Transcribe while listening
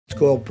It's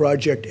called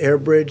Project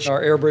Airbridge.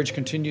 Our Airbridge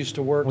continues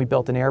to work. We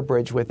built an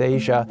airbridge with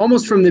Asia.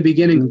 Almost from the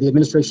beginning, the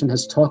administration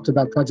has talked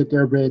about Project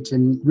Airbridge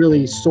in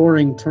really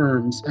soaring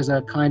terms as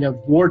a kind of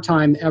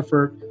wartime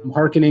effort,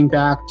 harkening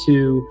back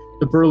to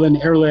the Berlin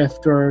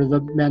airlift or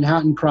the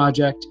Manhattan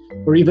Project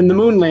or even the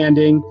moon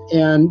landing,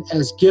 and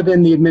has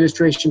given the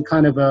administration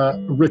kind of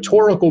a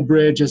rhetorical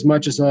bridge as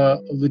much as a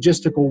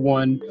logistical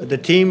one. The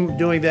team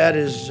doing that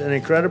is an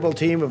incredible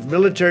team of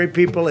military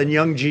people and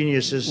young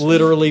geniuses.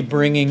 Literally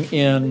bringing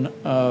in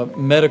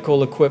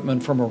medical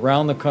equipment from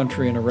around the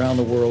country and around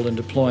the world and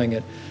deploying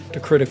it to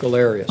critical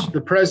areas.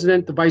 The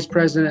president, the vice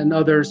president, and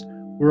others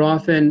were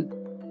often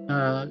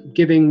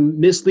giving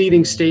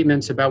misleading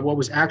statements about what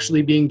was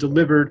actually being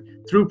delivered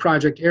through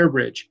Project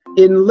Airbridge.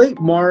 In late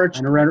March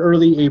and around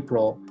early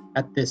April,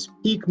 at this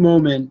peak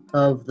moment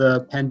of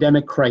the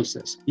pandemic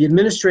crisis, the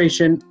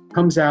administration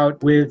comes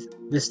out with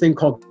this thing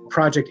called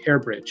Project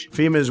Airbridge.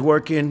 FEMA is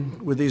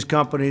working with these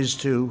companies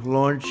to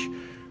launch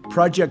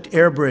Project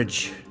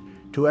Airbridge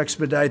to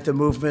expedite the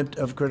movement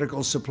of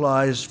critical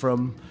supplies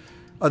from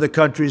other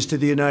countries to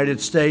the United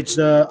States.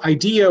 The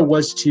idea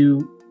was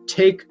to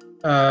take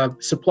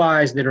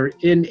supplies that are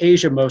in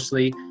Asia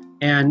mostly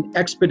and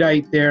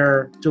expedite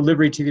their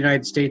delivery to the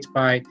United States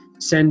by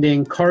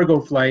sending cargo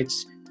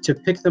flights to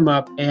pick them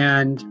up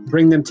and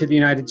bring them to the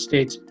United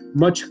States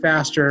much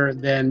faster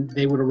than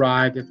they would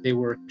arrive if they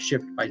were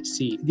shipped by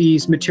sea.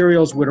 These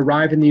materials would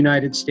arrive in the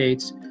United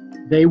States.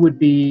 They would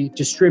be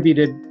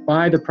distributed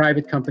by the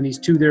private companies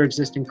to their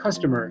existing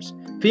customers.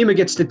 FEMA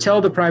gets to tell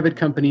the private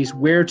companies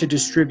where to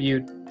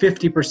distribute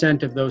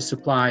 50% of those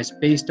supplies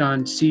based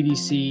on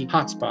CDC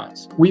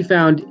hotspots. We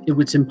found it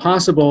was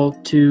impossible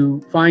to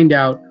find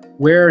out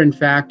where, in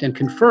fact, and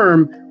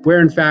confirm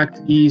where, in fact,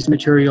 these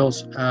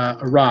materials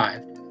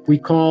arrived. We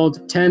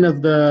called 10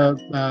 of the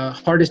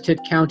hardest hit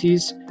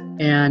counties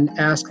and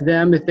asked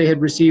them if they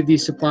had received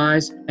these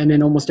supplies. And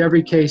in almost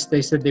every case,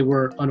 they said they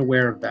were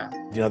unaware of that.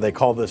 You know, they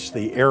call this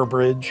the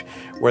Airbridge,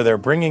 where they're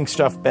bringing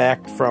stuff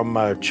back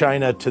from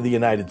China to the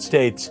United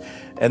States,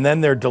 and then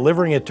they're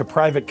delivering it to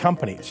private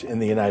companies in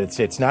the United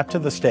States, not to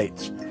the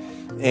states.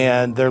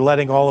 And they're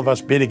letting all of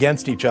us bid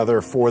against each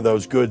other for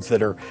those goods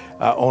that are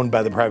owned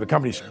by the private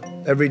companies.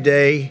 Every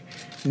day,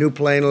 new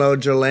plane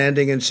loads are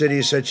landing in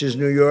cities such as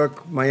New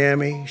York,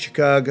 Miami,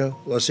 Chicago,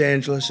 Los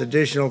Angeles.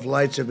 Additional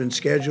flights have been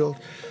scheduled,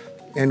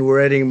 and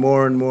we're adding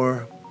more and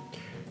more.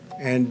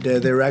 And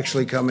they're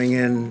actually coming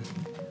in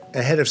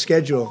ahead of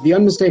schedule. The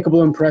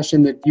unmistakable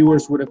impression that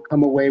viewers would have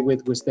come away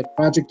with was that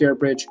Project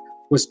Airbridge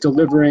was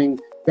delivering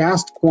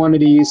vast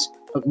quantities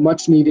of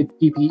much-needed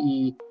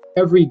PPE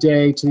every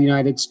day to the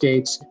United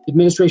States.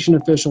 Administration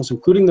officials,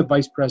 including the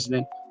vice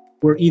president,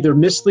 were either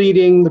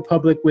misleading the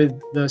public with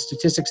the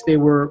statistics they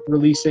were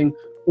releasing,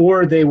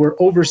 or they were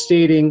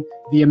overstating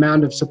the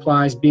amount of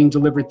supplies being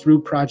delivered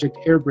through Project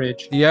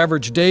Airbridge. The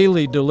average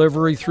daily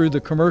delivery through the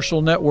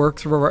commercial network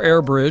through our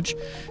Airbridge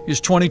is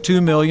 22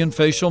 million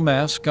facial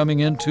masks coming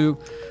into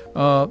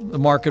the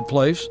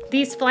marketplace.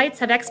 These flights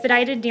have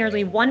expedited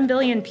nearly 1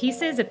 billion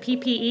pieces of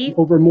PPE.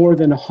 Over more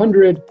than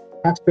 100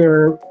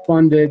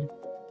 taxpayer-funded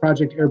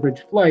Project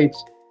Airbridge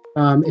flights.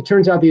 It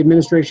turns out the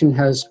administration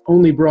has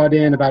only brought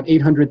in about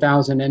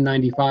 800,000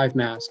 N95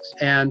 masks,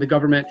 and the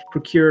government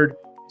procured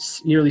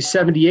nearly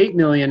 78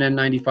 million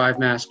N95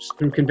 masks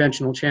through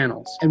conventional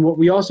channels. And what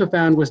we also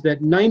found was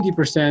that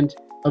 90%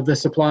 of the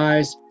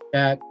supplies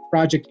that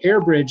Project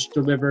Airbridge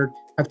delivered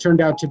have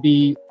turned out to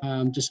be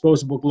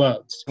disposable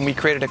gloves. We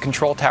created a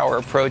control tower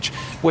approach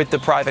with the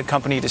private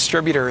company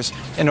distributors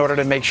in order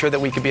to make sure that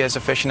we could be as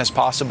efficient as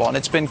possible, and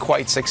it's been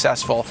quite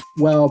successful.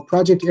 While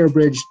Project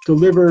Airbridge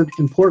delivered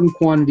important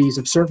quantities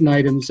of certain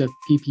items of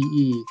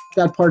PPE,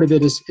 that part of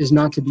it is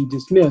not to be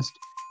dismissed.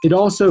 It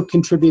also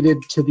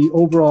contributed to the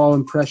overall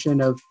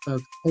impression of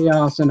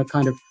chaos and a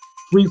kind of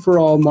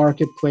free-for-all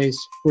marketplace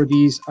for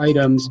these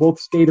items. Both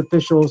state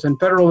officials and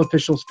federal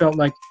officials felt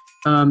like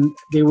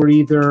they were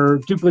either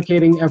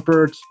duplicating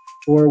efforts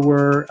or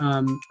were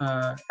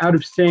out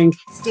of sync.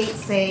 States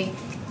say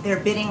they're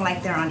bidding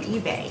like they're on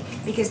eBay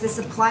because the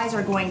supplies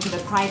are going to the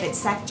private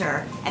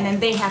sector, and then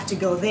they have to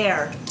go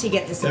there to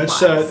get the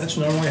supplies. That's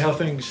normally how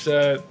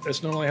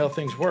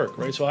things work,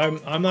 right? So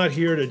I'm not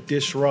here to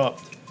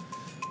disrupt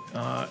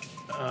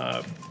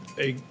a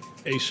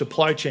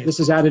supply chain. This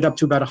has added up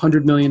to about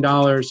 $100 million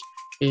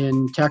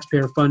in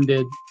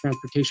taxpayer-funded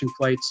transportation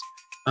flights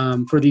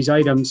for these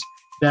items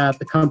that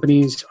the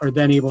companies are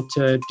then able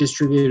to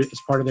distribute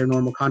as part of their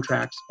normal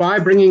contracts. By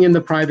bringing in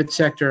the private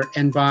sector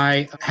and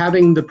by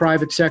having the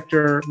private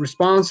sector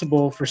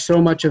responsible for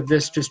so much of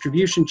this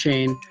distribution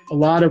chain, a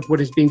lot of what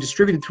is being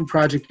distributed through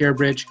Project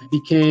Airbridge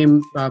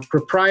became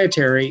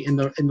proprietary in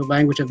the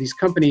language of these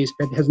companies.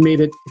 That has made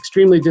it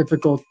extremely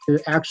difficult to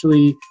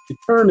actually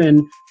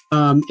determine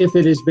if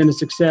it has been a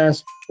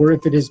success or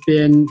if it has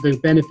been the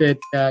benefit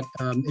that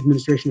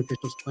administration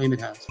officials claim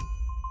it has.